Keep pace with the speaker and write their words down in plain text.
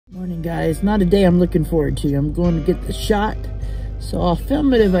Morning, guys. Not a day I'm looking forward to. I'm going to get the shot, so I'll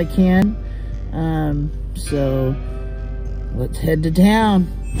film it if I can. So let's head to town.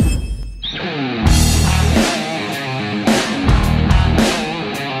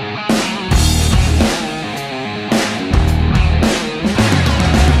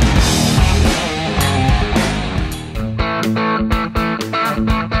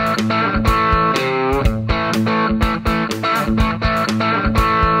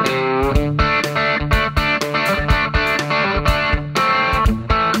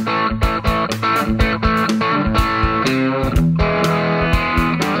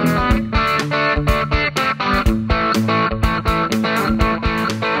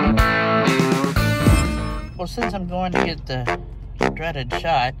 Well, since I'm going to get the dreaded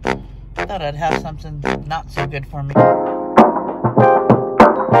shot, I thought I'd have something not so good for me.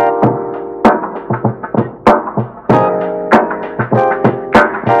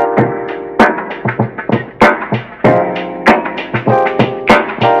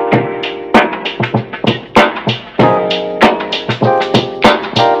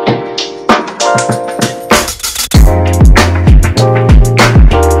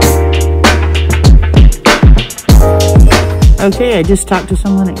 Okay, I just talked to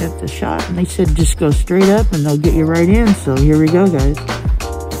someone that got the shot, and they said just go straight up and they'll get you right in. So here we go, guys.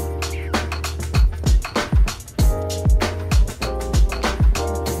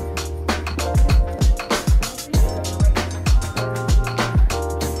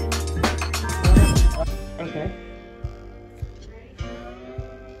 Okay.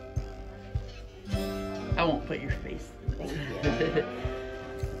 I won't put your face. Thank you.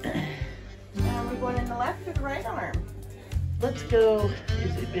 Now we're going in the left or the right arm? Let's go.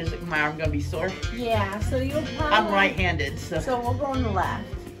 Is my arm gonna be sore? Yeah, so you'll probably... I'm right-handed, so... So we'll go on the left.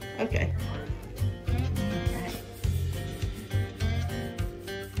 Okay. Right.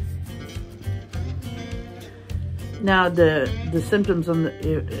 Now, the symptoms on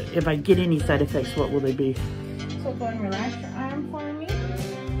the... If I get any side effects, what will they be? So go and relax your arm for me.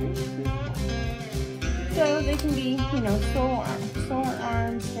 So they can be, you know, sore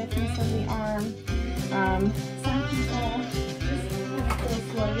arms, stiffness of the arm. Some people just kind of feel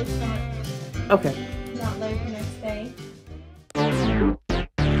sluggish, Okay. not late the next day.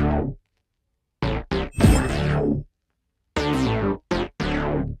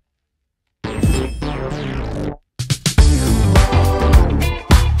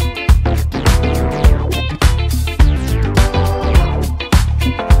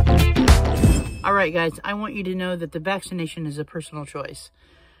 All right, guys, I want you to know that the vaccination is a personal choice.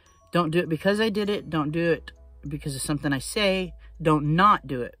 Don't do it because I did it. Don't do it because of something I say. Don't not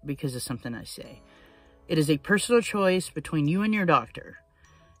do it because of something I say. It is a personal choice between you and your doctor.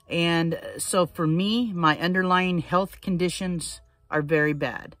 And so for me, my underlying health conditions are very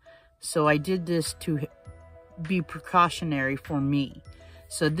bad. So I did this to be precautionary for me.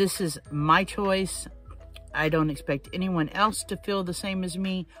 So this is my choice. I don't expect anyone else to feel the same as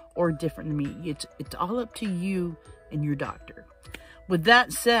me or different than me. It's all up to you and your doctor. With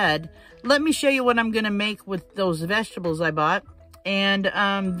that said, let me show you what I'm going to make with those vegetables I bought. And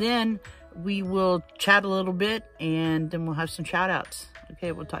then we will chat a little bit, and then we'll have some shout outs.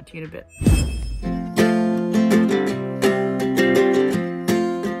 Okay, we'll talk to you in a bit.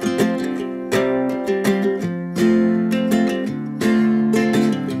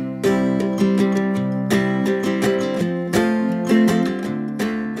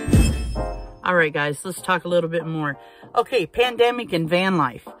 All right, guys, let's talk a little bit more. Okay, pandemic and van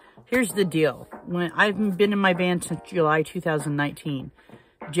life. Here's the deal. When I've been in my van since July 2019.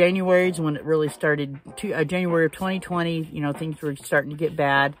 January is when it really started. January of 2020, you know, things were starting to get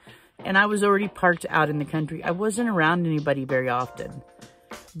bad. And I was already parked out in the country. I wasn't around anybody very often.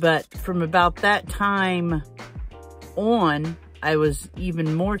 But from about that time on, I was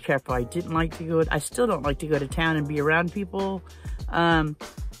even more careful. I didn't like to go. I still don't like to go to town and be around people. And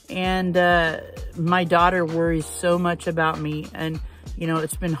my daughter worries so much about me. And, you know,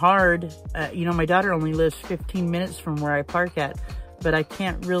 it's been hard. You know, my daughter only lives 15 minutes from where I park at. But I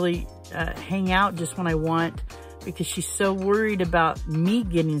can't really hang out just when I want because she's so worried about me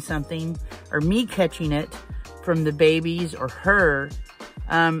getting something or me catching it from the babies or her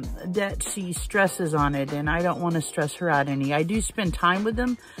that she stresses on it. And I don't want to stress her out any. I do spend time with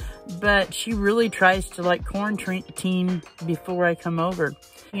them, but she really tries to like quarantine before I come over.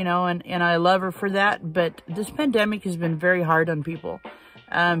 You know, and I love her for that. But this pandemic has been very hard on people.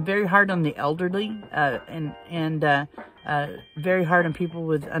 Very hard on the elderly, and very hard on people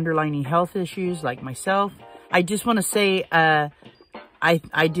with underlying health issues like myself. I just want to say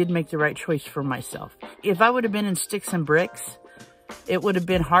I did make the right choice for myself. If I would have been in sticks and bricks, it would have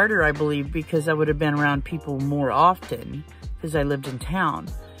been harder, I believe, because I would have been around people more often because I lived in town.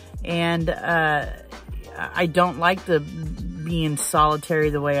 And I don't like the being solitary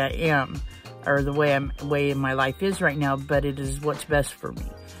the way I am, or the way my life is right now, but it is what's best for me.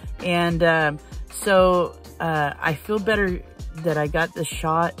 And so I feel better that I got the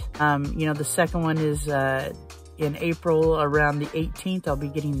shot. You know, the second one is in April, around the 18th, I'll be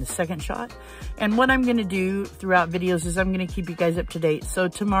getting the second shot. And what I'm going to do throughout videos is I'm going to keep you guys up to date. So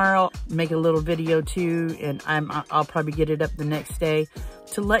tomorrow, make a little video too, and I'll probably get it up the next day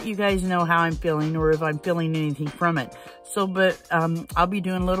to let you guys know how I'm feeling, or if I'm feeling anything from it. So, but I'll be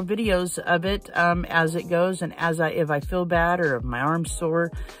doing little videos of it as it goes, and if I feel bad or if my arm's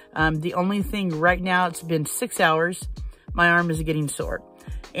sore. The only thing right now, it's been 6 hours, my arm is getting sore,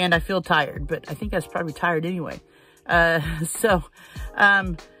 and I feel tired, but I think I was probably tired anyway.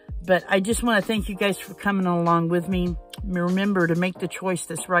 But I just want to thank you guys for coming along with me. Remember to make the choice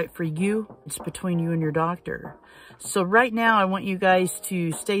that's right for you. It's between you and your doctor. So right now, I want you guys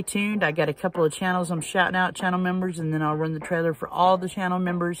to stay tuned. I got a couple of channels I'm shouting out, channel members, and then I'll run the trailer for all the channel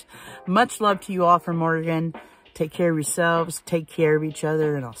members. Much love to you all from Oregon. Take care of yourselves, take care of each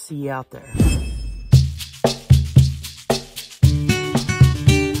other, and I'll see you out there.